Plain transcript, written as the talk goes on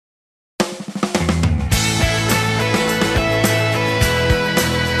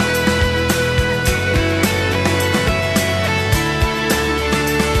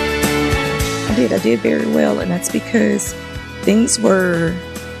I did very well, and that's because things were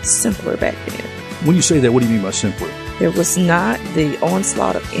simpler back then. When you say that, what do you mean by simpler? There was not the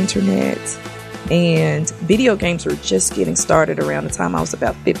onslaught of internet, and video games were just getting started around the time I was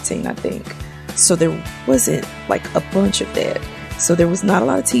about 15, I think. So there wasn't like a bunch of that. So there was not a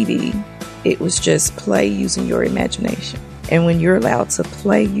lot of TV. It was just play using your imagination. And when you're allowed to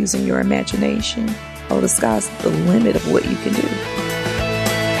play using your imagination, the sky's the limit of what you can do.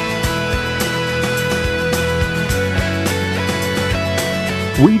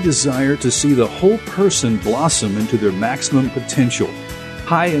 We desire to see the whole person blossom into their maximum potential.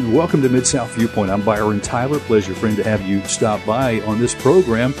 Hi, and welcome to Mid-South Viewpoint. I'm Byron Tyler. Pleasure, friend, to have you stop by on this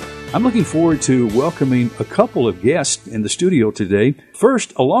program. I'm looking forward to welcoming a couple of guests in the studio today.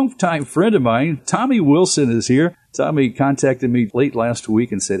 First, a longtime friend of mine, Tommy Wilson, is here. Tommy contacted me late last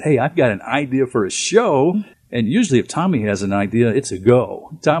week and said, hey, I've got an idea for a show. And usually if Tommy has an idea, it's a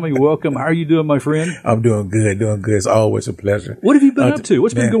go. Tommy, welcome. How are you doing, my friend? I'm doing good. It's always a pleasure. What have you been up to?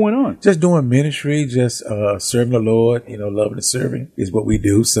 What's been going on? Just doing ministry, just serving the Lord. Loving and serving is what we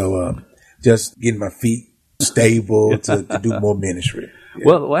do. So just getting my feet stable to do more ministry. Yeah.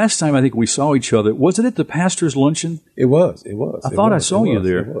 Well, last time I think we saw each other, was it at the pastor's luncheon? It was. I thought I saw you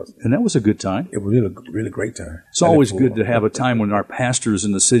there, and that was a good time. It was a really great time. It's always good to have a time when our pastors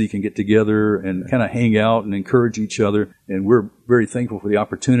in the city can get together and kind of hang out and encourage each other, and we're very thankful for the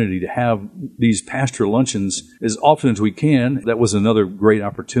opportunity to have these pastor luncheons as often as we can. That was another great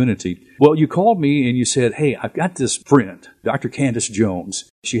opportunity. Well, you called me and you said, hey, I've got this friend, Dr. Candace Jones.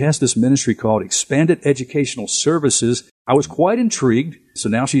 She has this ministry called Expanded Educational Services. I was quite intrigued, so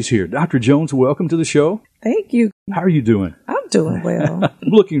now she's here. Dr. Jones, welcome to the show. Thank you. How are you doing? I'm doing well. I'm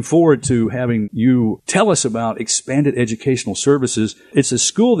looking forward to having you tell us about Expanded Educational Services. It's a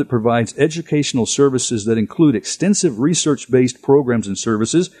school that provides educational services that include extensive research-based programs and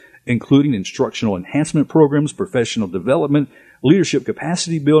services, including instructional enhancement programs, professional development, leadership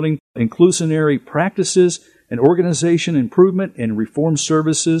capacity building, inclusionary practices, and organization improvement and reform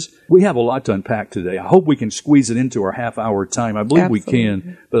services. We have a lot to unpack today. I hope we can squeeze it into our half-hour time. I believe Absolutely. we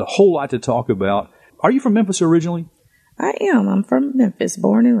can, but a whole lot to talk about. Are you from Memphis originally? I am. I'm from Memphis,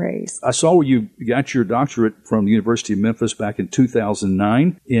 born and raised. I saw where you got your doctorate from the University of Memphis back in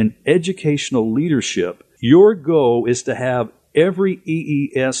 2009 in educational leadership. Your goal is to have every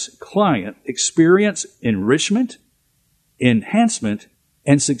EES client experience enrichment, enhancement,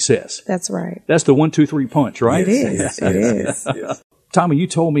 and success. That's right. That's the 1, 2, 3 punch, right? It is. It is. Yes. Tommy, you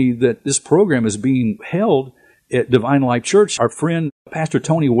told me that this program is being held at Divine Life Church. Our friend, Pastor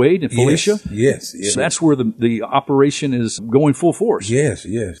Tony Wade and Felicia. Yes. So that's where the operation is going full force. Yes.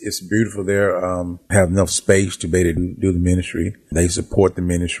 It's beautiful there. Have enough space to be able to do the ministry. They support the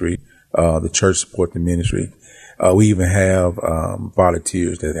ministry. The church support the ministry. We even have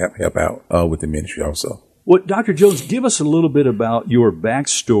volunteers that help out with the ministry also. Well, Dr. Jones, give us a little bit about your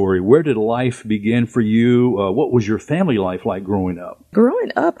backstory. Where did life begin for you? What was your family life like growing up?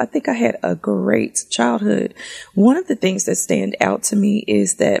 Growing up, I think I had a great childhood. One of the things that stand out to me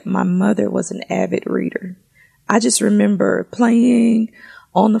is that my mother was an avid reader. I just remember playing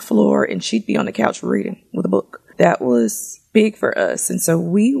on the floor and she'd be on the couch reading with a book. That was big for us. And so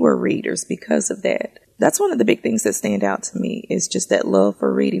we were readers because of that. That's one of the big things that stand out to me is just that love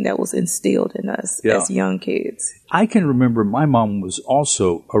for reading that was instilled in us as young kids. I can remember my mom was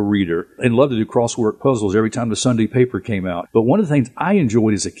also a reader and loved to do crossword puzzles every time the Sunday paper came out. But one of the things I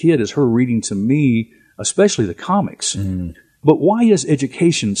enjoyed as a kid is her reading to me, especially the comics. Mm. But why is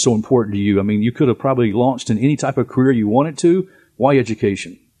education so important to you? I mean, you could have probably launched in any type of career you wanted to. Why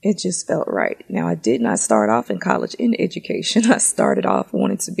education? It just felt right. Now, I did not start off in college in education. I started off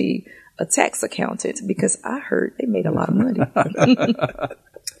wanting to be a tax accountant because I heard they made a lot of money.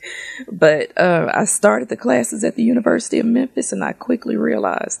 But I started the classes at the University of Memphis and I quickly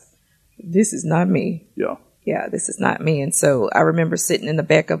realized this is not me. Yeah, this is not me. And so I remember sitting in the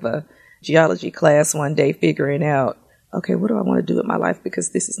back of a geology class one day figuring out, okay, what do I want to do with my life?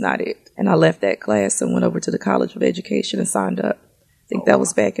 Because this is not it. And I left that class and went over to the College of Education and signed up. I think that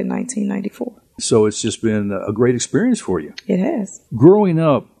was back in 1994. So it's just been a great experience for you. It has. Growing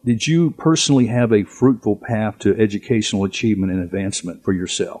up, did you personally have a fruitful path to educational achievement and advancement for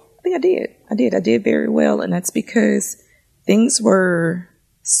yourself? I think I did. I did very well, and that's because things were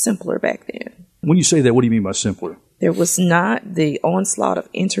simpler back then. When you say that, what do you mean by simpler? There was not the onslaught of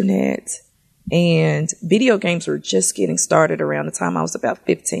internet, and video games were just getting started around the time I was about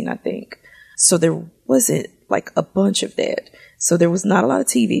 15, I think. So there wasn't like a bunch of that. So there was not a lot of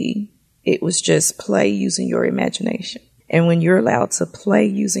TV. It was just play using your imagination. And when you're allowed to play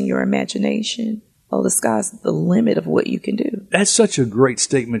using your imagination, oh, the sky's the limit of what you can do. That's such a great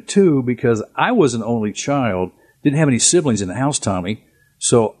statement, too, because I was an only child, didn't have any siblings in the house, Tommy.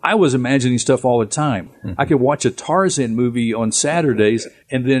 So I was imagining stuff all the time. Mm-hmm. I could watch a Tarzan movie on Saturdays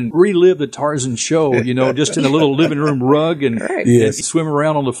and then relive the Tarzan show, just in a little living room rug and, and swim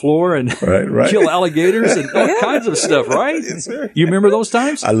around on the floor and kill alligators and all kinds of stuff, right? Yes, sir. You remember those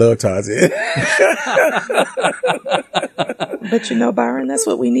times? I love Tarzan. But Byron, that's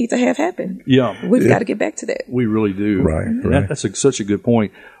what we need to have happen. Yeah. We've got to get back to that. We really do. Right. That's such a good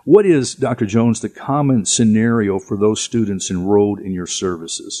point. What is, Dr. Jones, the common scenario for those students enrolled in your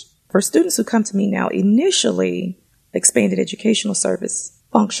services? For students who come to me now, initially, Expanded Educational Service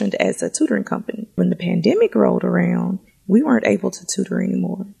functioned as a tutoring company. When the pandemic rolled around, we weren't able to tutor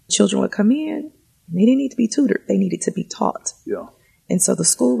anymore. Children would come in, and they didn't need to be tutored. They needed to be taught. Yeah. And so the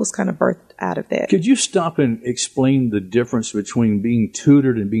school was kind of birthed out of that. Could you stop and explain the difference between being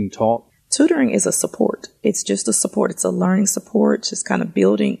tutored and being taught? Tutoring is a support. It's just a support. It's a learning support, just kind of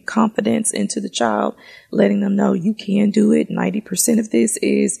building confidence into the child, letting them know you can do it. 90% of this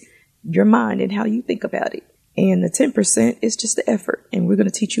is your mind and how you think about it. And the 10% is just the effort. And we're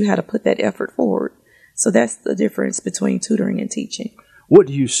going to teach you how to put that effort forward. So that's the difference between tutoring and teaching. What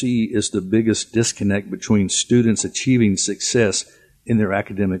do you see is the biggest disconnect between students achieving success in their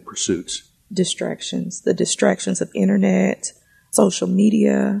academic pursuits? Distractions. The distractions of internet, social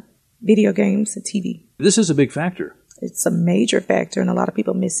media, video games, and TV. This is a big factor. It's a major factor, and a lot of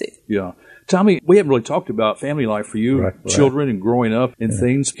people miss it. Yeah. Tommy, we haven't really talked about family life for you, children and growing up and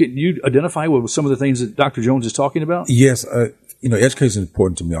things. Can you identify with some of the things that Dr. Jones is talking about? Yes. Education is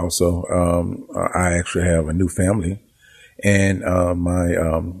important to me also. I actually have a new family, and my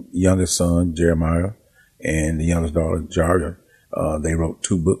youngest son, Jeremiah, and the youngest daughter, Jarga, they wrote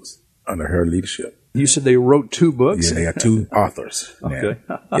 2 books under her leadership. You said they wrote 2 books? Yeah, they are 2 authors. Okay.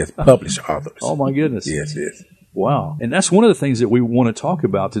 Yes, published authors. Oh, my goodness. Yes. Wow. And that's one of the things that we want to talk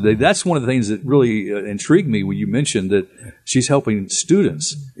about today. That's one of the things that really intrigued me when you mentioned that she's helping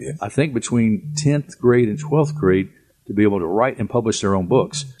students, I think between 10th grade and 12th grade, to be able to write and publish their own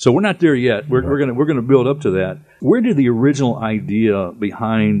books. So we're not there yet. We're going to build up to that. Where did the original idea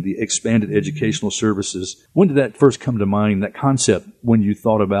behind the Expanded Educational Services, when did that first come to mind, that concept, when you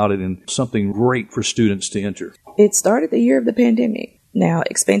thought about it and something great for students to enter? It started the year of the pandemic. Now,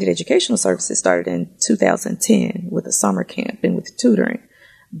 Expanded Educational Services started in 2010 with a summer camp and with tutoring.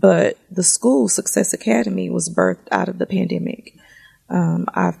 But the school, Success Academy, was birthed out of the pandemic.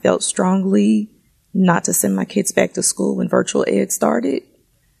 I felt strongly not to send my kids back to school when virtual ed started,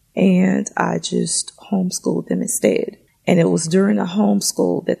 and I just homeschooled them instead. And it was during the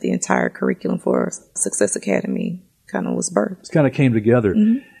homeschool that the entire curriculum for Success Academy kind of was birthed. It kind of came together.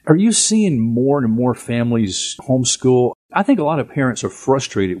 Mm-hmm. Are you seeing more and more families homeschool? I think a lot of parents are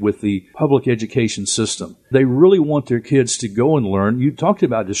frustrated with the public education system. They really want their kids to go and learn. You talked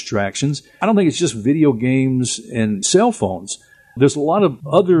about distractions. I don't think it's just video games and cell phones. There's a lot of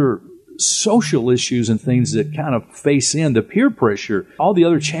other social issues and things that kind of face in, the peer pressure, all the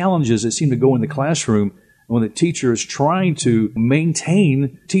other challenges that seem to go in the classroom when the teacher is trying to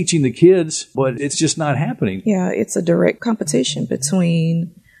maintain teaching the kids, but it's just not happening. Yeah, it's a direct competition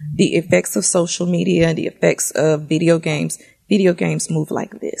between the effects of social media and the effects of video games. Video games move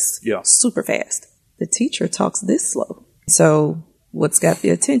like this, super fast. The teacher talks this slow. So what's got the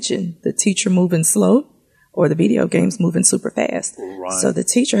attention? The teacher moving slow or the video games moving super fast? Right. So the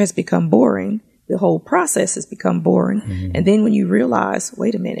teacher has become boring. The whole process has become boring. Mm-hmm. And then when you realize,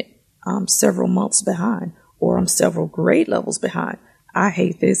 wait a minute, I'm several months behind or I'm several grade levels behind. I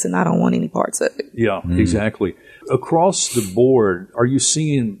hate this and I don't want any parts of it. Yeah, exactly. Across the board, are you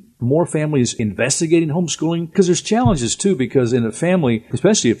seeing more families investigating homeschooling? Because there's challenges too, because in a family,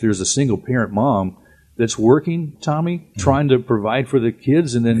 especially if there's a single parent mom that's working, Tommy, trying to provide for the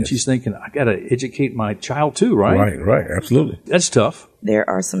kids, and then she's thinking, I got to educate my child too, right? Right, absolutely. That's tough. There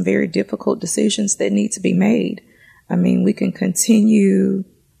are some very difficult decisions that need to be made. I mean, we can continue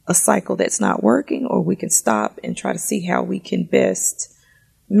a cycle that's not working, or we can stop and try to see how we can best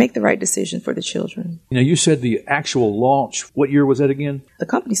make the right decision for the children. You said the actual launch, what year was that again? The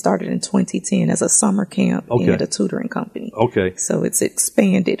company started in 2010 as a summer camp and a tutoring company. Okay. So it's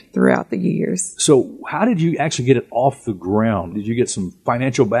expanded throughout the years. So how did you actually get it off the ground? Did you get some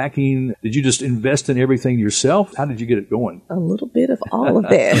financial backing? Did you just invest in everything yourself? How did you get it going? A little bit of all of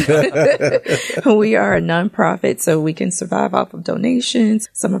that. We are a nonprofit, so we can survive off of donations.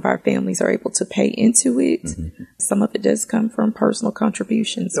 Some of our families are able to pay into it. Mm-hmm. Some of it does come from personal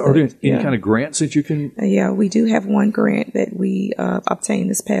contributions. Are there any kind of grants that you can? Yeah, we do have one grant that we obtained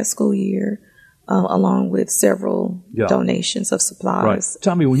this past school year along with several donations of supplies. Right.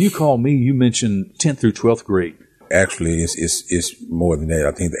 Tommy, when you call me, you mentioned 10th through 12th grade. Actually, it's more than that.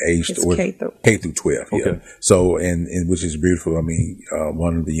 I think the age K through 12. Okay. Yeah. So, and which is beautiful. I mean,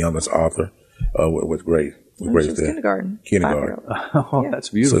 one of the youngest author was great. Was kindergarten. Oh, that's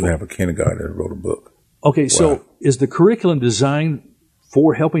beautiful. So they have a kindergarten that wrote a book. Okay, so is the curriculum designed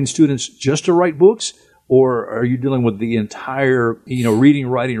for helping students just to write books, or are you dealing with the entire, reading,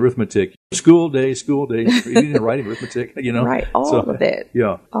 writing, arithmetic, school day, reading and writing, arithmetic, Right, all of that.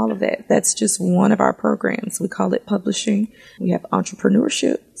 Yeah. All of that. That's just one of our programs. We call it publishing. We have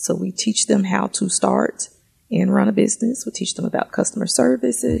entrepreneurship, so we teach them how to start and run a business. We teach them about customer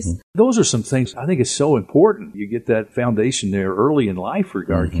services. Mm-hmm. Those are some things I think is so important. You get that foundation there early in life for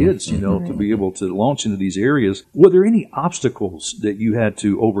our kids, to be able to launch into these areas. Were there any obstacles that you had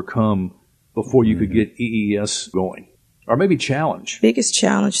to overcome before you could get EES going? Or maybe challenge? Biggest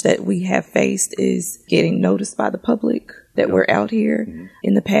challenge that we have faced is getting noticed by the public that we're out here. Mm-hmm.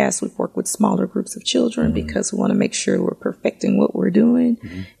 In the past, we've worked with smaller groups of children because we want to make sure we're perfecting what we're doing.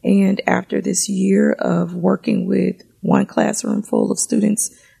 Mm-hmm. And after this year of working with one classroom full of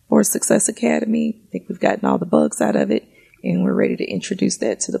students for Success Academy, I think we've gotten all the bugs out of it, and we're ready to introduce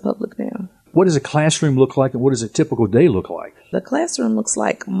that to the public now. What does a classroom look like, and what does a typical day look like? The classroom looks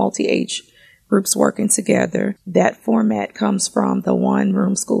like multi-age groups working together. That format comes from the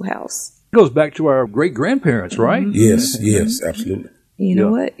one-room schoolhouse. It goes back to our great-grandparents, right? Mm-hmm. Yes, absolutely. You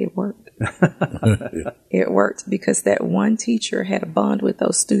know what? It worked. It worked because that one teacher had a bond with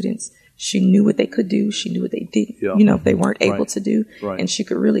those students. She knew what they could do. She knew what they didn't, if they weren't able to do. Right. And she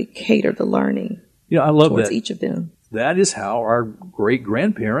could really cater the learning I love towards that. each of them. That is how our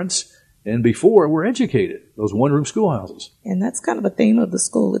great-grandparents and before were educated, those one-room schoolhouses. And that's kind of a theme of the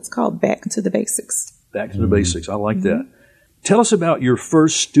school. It's called Back to the Basics. Back to the Basics. I like that. Tell us about your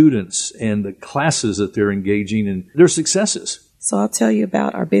first students and the classes that they're engaging in, their successes. So I'll tell you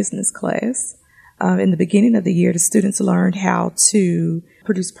about our business class. In the beginning of the year, the students learned how to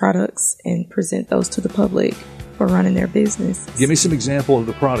produce products and present those to the public for running their business. Give me some example of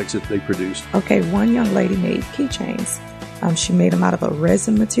the products that they produced. Okay, one young lady made keychains. She made them out of a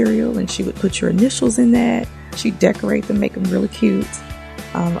resin material, and she would put your initials in that. She'd decorate them, make them really cute.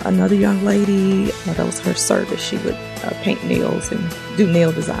 Another young lady, that was her service. She would paint nails and do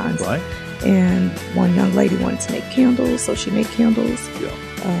nail designs. Right. And one young lady wanted to make candles, so she made candles. Yeah.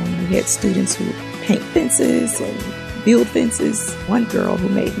 We had students who would paint fences and build fences. One girl who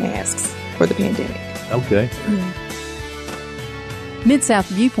made masks for the pandemic. Okay. Yeah. Mid-South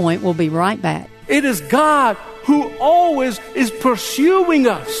Viewpoint will be right back. It is God who always is pursuing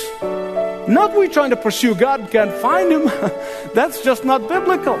us. Not we trying to pursue God and can't find Him. That's just not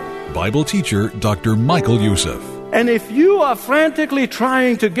biblical. Bible teacher Dr. Michael Youssef. And if you are frantically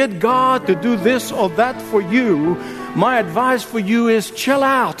trying to get God to do this or that for you, my advice for you is chill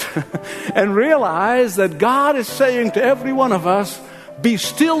out and realize that God is saying to every one of us, be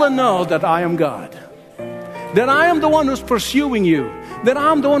still and know that I am God. That I am the one who's pursuing you. That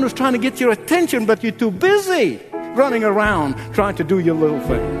I'm the one who's trying to get your attention, but you're too busy running around trying to do your little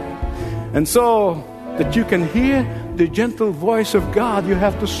thing. And so that you can hear the gentle voice of God, you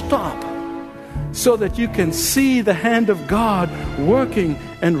have to stop so that you can see the hand of God working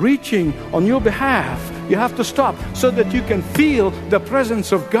and reaching on your behalf. You have to stop so that you can feel the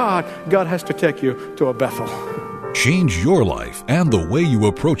presence of God. God has to take you to a Bethel. Change your life and the way you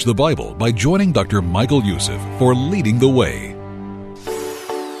approach the Bible by joining Dr. Michael Youssef for Leading the Way.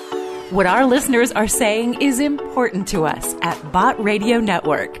 What our listeners are saying is important to us at Bott Radio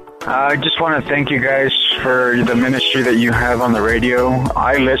Network. I just want to thank you guys for the ministry that you have on the radio.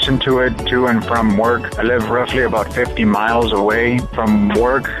 I listen to it to and from work. I live roughly about 50 miles away from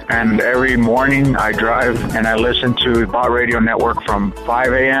work, and every morning I drive and I listen to Bott Radio Network from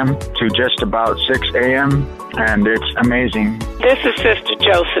 5 a.m. to just about 6 a.m., and it's amazing. This is Sister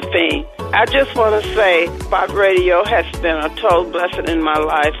Josephine. I just want to say Bott Radio has been a total blessing in my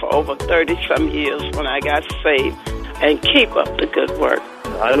life for over 30-some years when I got saved, and keep up the good work.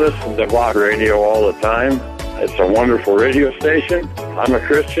 I listen to Bott Radio all the time. It's a wonderful radio station. I'm a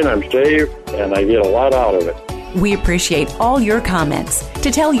Christian, I'm saved, and I get a lot out of it. We appreciate all your comments.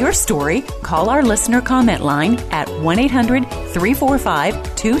 To tell your story, call our listener comment line at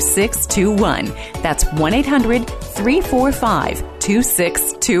 1-800-345-2621. That's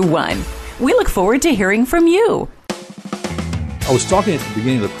 1-800-345-2621. We look forward to hearing from you. I was talking at the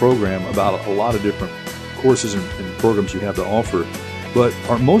beginning of the program about a lot of different courses and programs you have to offer. but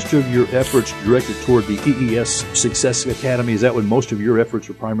are most of your efforts directed toward the EES Success Academy? Is that what most of your efforts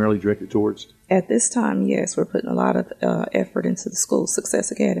are primarily directed towards? At this time, yes, we're putting a lot of effort into the School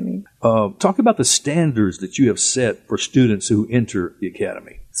Success Academy. Talk about the standards that you have set for students who enter the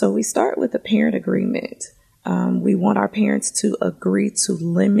academy. So we start with a parent agreement. We want our parents to agree to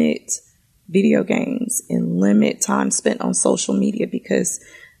limit video games and limit time spent on social media, because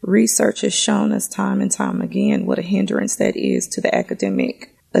research has shown us time and time again what a hindrance that is to the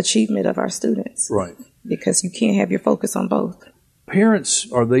academic achievement of our students. Right. Because you can't have your focus on both. Parents,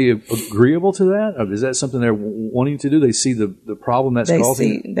 are they agreeable to that? Or is that something they're wanting to do? They see the problem that's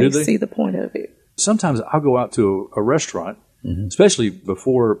causing? They see the point of it. Sometimes I'll go out to a restaurant, especially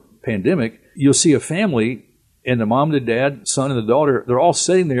before pandemic. You'll see a family, and the mom, the dad, son, and the daughter, they're all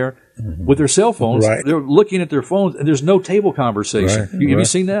sitting there with their cell phones. Right. They're looking at their phones, and there's no table conversation. Have you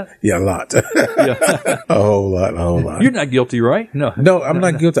seen that? Yeah, a lot. Yeah. A whole lot. You're not guilty, right? No, I'm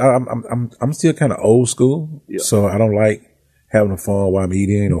not guilty. I'm still kind of old school, so I don't like having a phone while I'm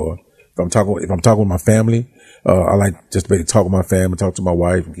eating, or if I'm talking with my family. I like just to talk with my family, talk to my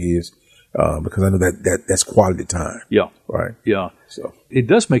wife and kids, because I know that's quality time. Yeah. Right. Yeah. So it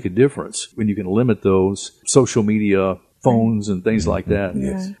does make a difference when you can limit those social media, phones, and things like that.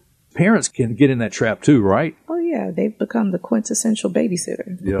 Yes. Parents can get in that trap too, right? Oh, yeah. They've become the quintessential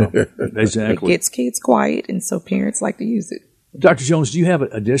babysitter. Yeah, exactly. It gets kids quiet, and so parents like to use it. Dr. Jones, do you have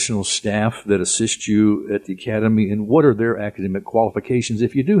additional staff that assist you at the academy, and what are their academic qualifications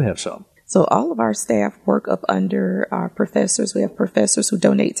if you do have some? So all of our staff work up under our professors. We have professors who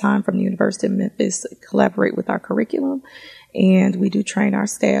donate time from the University of Memphis to collaborate with our curriculum, and we do train our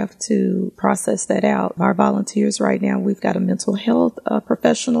staff to process that out. Our volunteers right now, we've got a mental health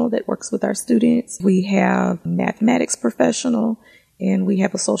professional that works with our students. We have a mathematics professional, and we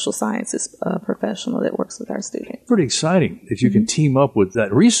have a social sciences professional that works with our students. Pretty exciting that you can team up with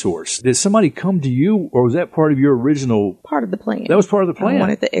that resource. Did somebody come to you, or was that part of your original? Part of the plan. That was part of the plan. I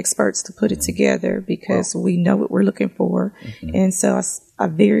wanted the experts to put it together because we know what we're looking for. And so I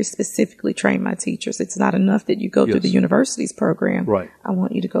very specifically train my teachers. It's not enough that you go through the university's program. Right. I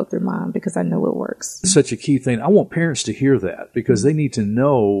want you to go through mine because I know it works. Such a key thing. I want parents to hear that, because they need to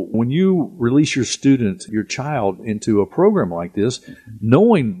know when you release your student, your child, into a program like this,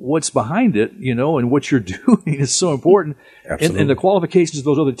 knowing what's behind it, and what you're doing is so important. And the qualifications of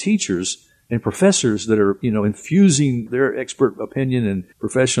those other teachers and professors that are, infusing their expert opinion and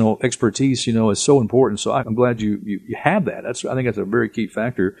professional expertise, is so important. So I'm glad you have that. I think that's a very key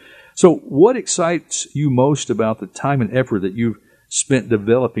factor. So what excites you most about the time and effort that you've spent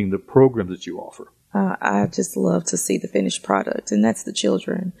developing the programs that you offer? I just love to see the finished product, and that's the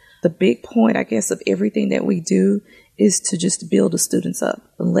children. The big point, I guess, of everything that we do is to just build the students up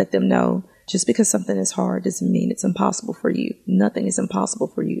and let them know just because something is hard doesn't mean it's impossible for you. Nothing is impossible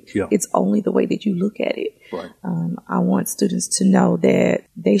for you. Yeah. It's only the way that you look at it. Right. I want students to know that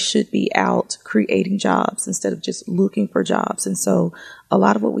they should be out creating jobs instead of just looking for jobs. And so a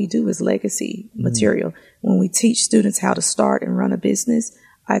lot of what we do is legacy material. When we teach students how to start and run a business,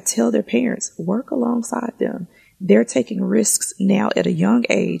 I tell their parents, work alongside them. They're taking risks now at a young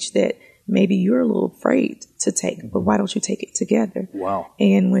age that maybe you're a little afraid to take, but why don't you take it together? Wow.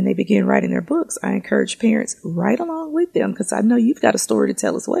 And when they begin writing their books, I encourage parents, write along with them, because I know you've got a story to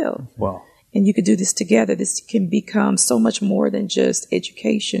tell as well. Wow. And you could do this together. This can become so much more than just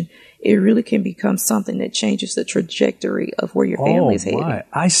education. It really can become something that changes the trajectory of where your family is headed.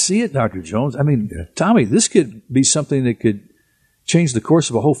 I see it, Dr. Jones. I mean, Tommy, this could be something that could change the course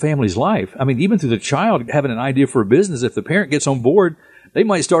of a whole family's life. I mean, even through the child having an idea for a business, if the parent gets on board, they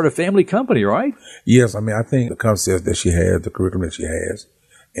might start a family company, right? Yes. I mean, I think the concept that she has, the curriculum that she has,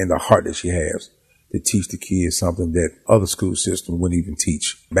 and the heart that she has to teach the kids something that other school systems wouldn't even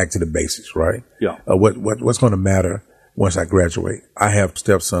teach. Back to the basics, right? Yeah. What's going to matter once I graduate? I have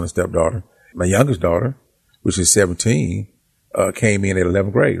stepson and stepdaughter. My youngest daughter, which is 17, came in at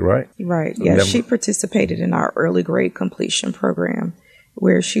 11th grade, right? Right. Yeah. She participated in our early grade completion program,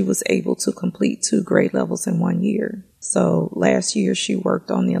 where she was able to complete 2 grade levels in 1 year. So last year she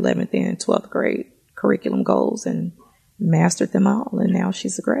worked on the 11th and 12th grade curriculum goals and mastered them all, and now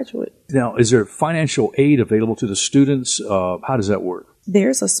she's a graduate. Now, is there financial aid available to the students? How does that work?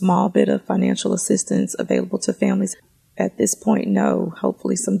 There's a small bit of financial assistance available to families. At this point, no.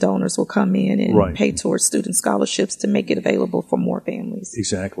 Hopefully some donors will come in and pay towards student scholarships to make it available for more families.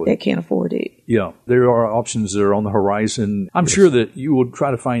 Exactly. That can't afford it. Yeah, there are options that are on the horizon. I'm sure that you will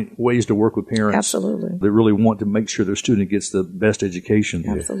try to find ways to work with parents. Absolutely. They really want to make sure their student gets the best education.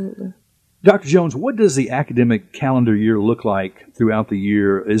 Absolutely. Dr. Jones, what does the academic calendar year look like throughout the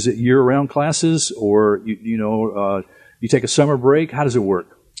year? Is it year-round classes, or You take a summer break. How does it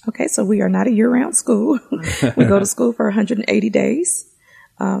work? Okay, so we are not a year-round school. We go to school for 180 days.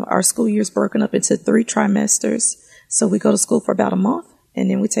 Our school year is broken up into 3 trimesters. So we go to school for about a month, and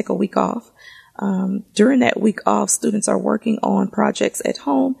then we take a week off. During that week off, students are working on projects at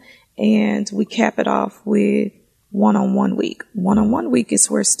home, and we cap it off with one-on-one week. One-on-one week is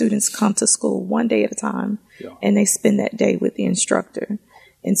where students come to school one day at a time, and they spend that day with the instructor.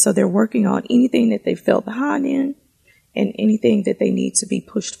 And so they're working on anything that they fell behind in and anything that they need to be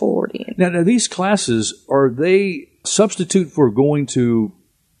pushed forward in. Now these classes, are they substitute for going to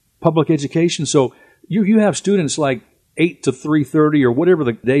public education? So you have students like 8 to 3:30 or whatever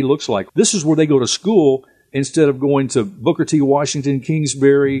the day looks like. This is where they go to school instead of going to Booker T. Washington,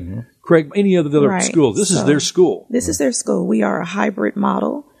 Kingsbury, Craig, any of the other schools. This is their school. This is their school. We are a hybrid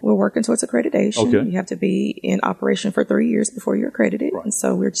model. We're working towards accreditation. Okay. You have to be in operation for 3 years before you're accredited. Right. And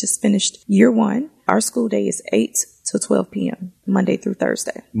so we're just finished year 1. Our school day is 8 to 12 p.m., Monday through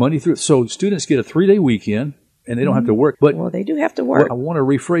Thursday. So students get a 3-day weekend. And they don't have to work. But well, they do have to work. I want to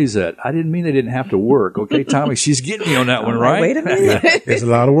rephrase that. I didn't mean they didn't have to work. Okay, Tommy, she's getting me on that one, right? Wait a minute. It's a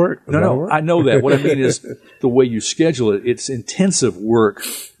lot of work. No, I know that. What I mean is the way you schedule it, it's intensive work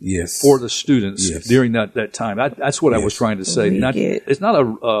for the students during that time. That's what I was trying to say. It's not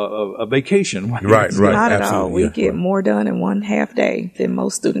a vacation. Right. Not at all. We get more done in one half day than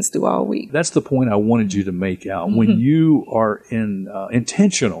most students do all week. That's the point I wanted you to make out. When you are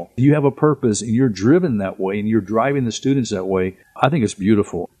intentional, you have a purpose, and you're driven that way, and you're driving the students that way, I think it's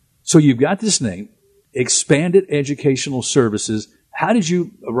beautiful. So you've got this name, Expanded Educational Services. How did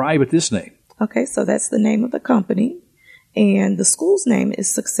you arrive at this name? Okay, so that's the name of the company. And the school's name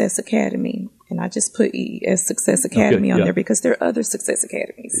is Success Academy. And I just put as Success Academy on there because there are other Success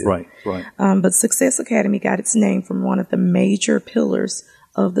Academies. Right. But Success Academy got its name from one of the major pillars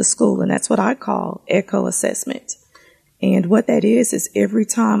of the school, and that's what I call echo assessment. And what that is every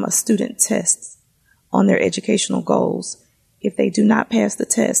time a student tests on their educational goals, if they do not pass the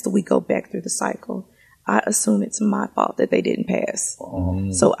test, we go back through the cycle. I assume it's my fault that they didn't pass.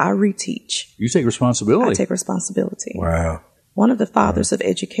 So I reteach. You take responsibility. I take responsibility. Wow. One of the fathers of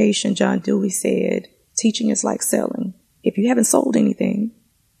education, John Dewey, said, teaching is like selling. If you haven't sold anything,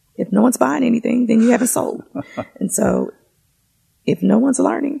 if no one's buying anything, then you haven't sold. And so if no one's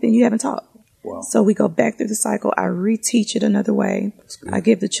learning, then you haven't taught. Wow. So we go back through the cycle. I reteach it another way. I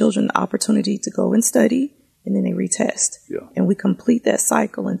give the children the opportunity to go and study, and then they retest. And we complete that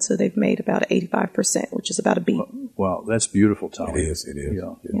cycle until they've made about 85%, which is about a B. Wow, that's beautiful, Tommy. It is.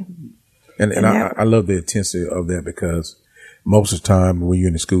 Yeah. And I love the intensity of that, because most of the time when you're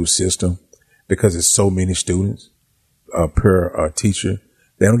in the school system, because there's so many students per teacher,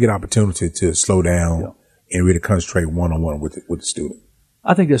 they don't get opportunity to slow down and really concentrate one-on-one with the student.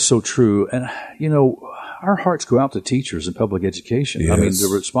 I think that's so true. And, our hearts go out to teachers in public education. Yes. I mean,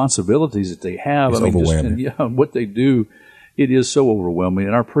 the responsibilities that they have, it's overwhelming. What they do, it is so overwhelming,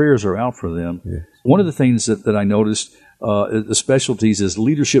 and our prayers are out for them. Yeah. One of the things that I noticed, the specialties, is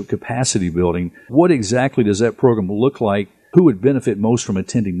leadership capacity building. What exactly does that program look like? Who would benefit most from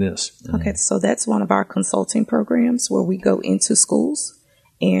attending this? Okay, so that's one of our consulting programs where we go into schools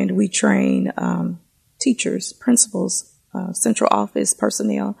and we train teachers, principals, central office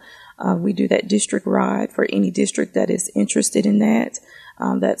personnel. We do that district-wide for any district that is interested in that.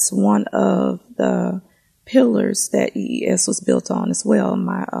 That's one of the pillars that EES was built on as well.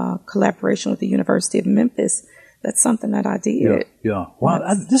 My collaboration with the University of Memphis, that's something that I did. Yeah.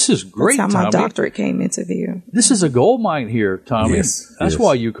 Wow, this is great, That's how my Tommy. doctorate came into view. This is a gold mine here, Tommy. Yes, that's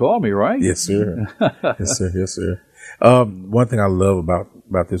why you called me, right? Yes, sir. Yes, sir. One thing I love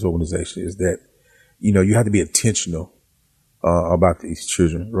about this organization is that, you have to be intentional about these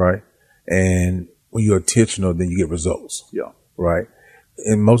children, right? And when you're intentional, then you get results. Yeah. Right.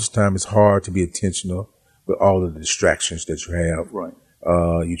 And most of the time it's hard to be intentional with all of the distractions that you have. Right.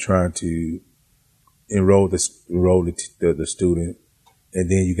 You're trying to enroll the student, and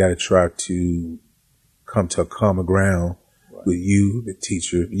then you got to try to come to a common ground with you, the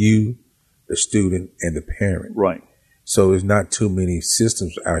teacher, you, the student, and the parent. Right. So there's not too many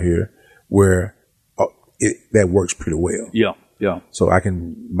systems out here where that works pretty well. Yeah. Yeah. So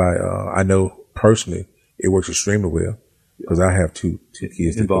I know personally it works extremely well because I have two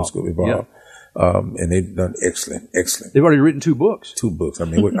kids that go to school involved. Yeah. And they've done excellent. They've already written 2 books. 2 books. I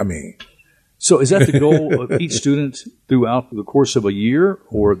mean, So is that the goal of each student throughout the course of a year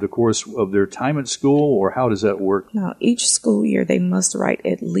or the course of their time at school, or how does that work? No, each school year they must write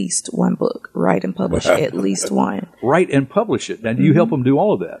at least one book, write and publish at least one. Write and publish it. Now, do you help them do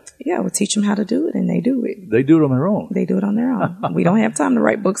all of that? Yeah, we'll teach them how to do it, and they do it. They do it on their own. They do it on their own. We don't have time to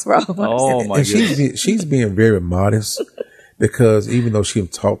write books for all of us. Oh, my goodness. She's being very modest because even though she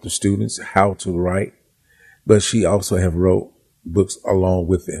taught the students how to write, but she also have wrote books along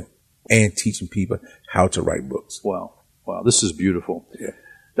with them and teaching people how to write books. Wow. This is beautiful. Yeah.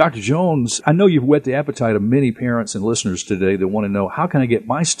 Dr. Jones, I know you've whet the appetite of many parents and listeners today that want to know, how can I get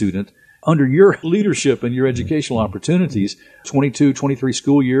my student under your leadership and your educational opportunities? 22-23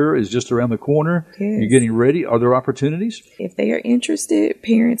 school year is just around the corner. Yes. You're getting ready. Are there opportunities? If they are interested,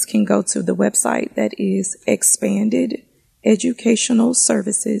 parents can go to the website that is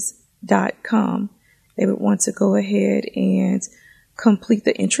expandededucationalservices.com. They would want to go ahead and complete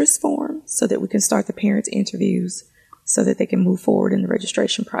the interest form so that we can start the parents' interviews so that they can move forward in the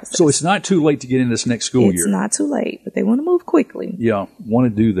registration process. So it's not too late to get in this next school year. It's not too late, but they want to move quickly. Yeah, want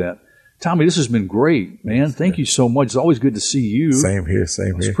to do that. Tommy, this has been great, man. Thank you so much. It's always good to see you. Same here.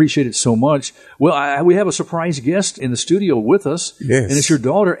 I appreciate it so much. Well, we have a surprise guest in the studio with us. Yes. And it's your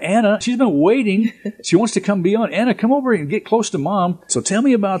daughter, Anna. She's been waiting. She wants to come be on. Anna, come over and get close to Mom. So tell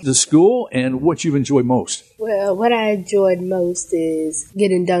me about the school and what you've enjoyed most. Well, what I enjoyed most is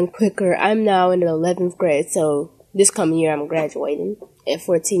getting done quicker. I'm now in the 11th grade, so this coming year I'm graduating at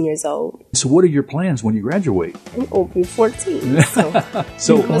 14 years old. So what are your plans when you graduate? I'm over 14.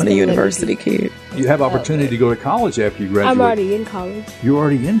 So I'm a university kid. You have opportunity to go to college after you graduate. I'm already in college. You're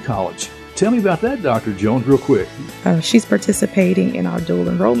already in college. Tell me about that, Dr. Jones, real quick. She's participating in our dual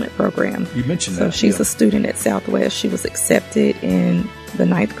enrollment program. You mentioned that. So she's a student at Southwest. She was accepted in the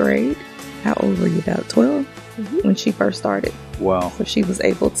 9th grade. How old were you? About 12 when she first started. Wow. So she was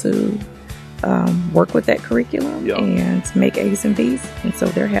able to work with that curriculum and make A's and B's, and so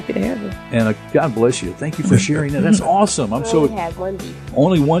they're happy to have her. And God bless you. Thank you for sharing that. That's awesome. I'm so have one B.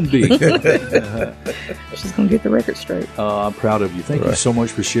 Only one B. She's going to get the record straight. I'm proud of you. Thank you so much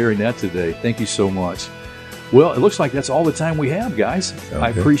for sharing that today. Thank you so much. Well, it looks like that's all the time we have, guys. Okay. I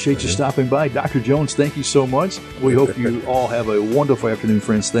appreciate you stopping by. Dr. Jones, thank you so much. We hope you all have a wonderful afternoon,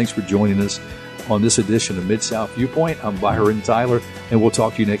 friends. Thanks for joining us on this edition of Mid-South Viewpoint. I'm Byron Tyler, and we'll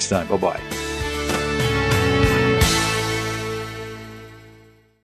talk to you next time. Bye-bye.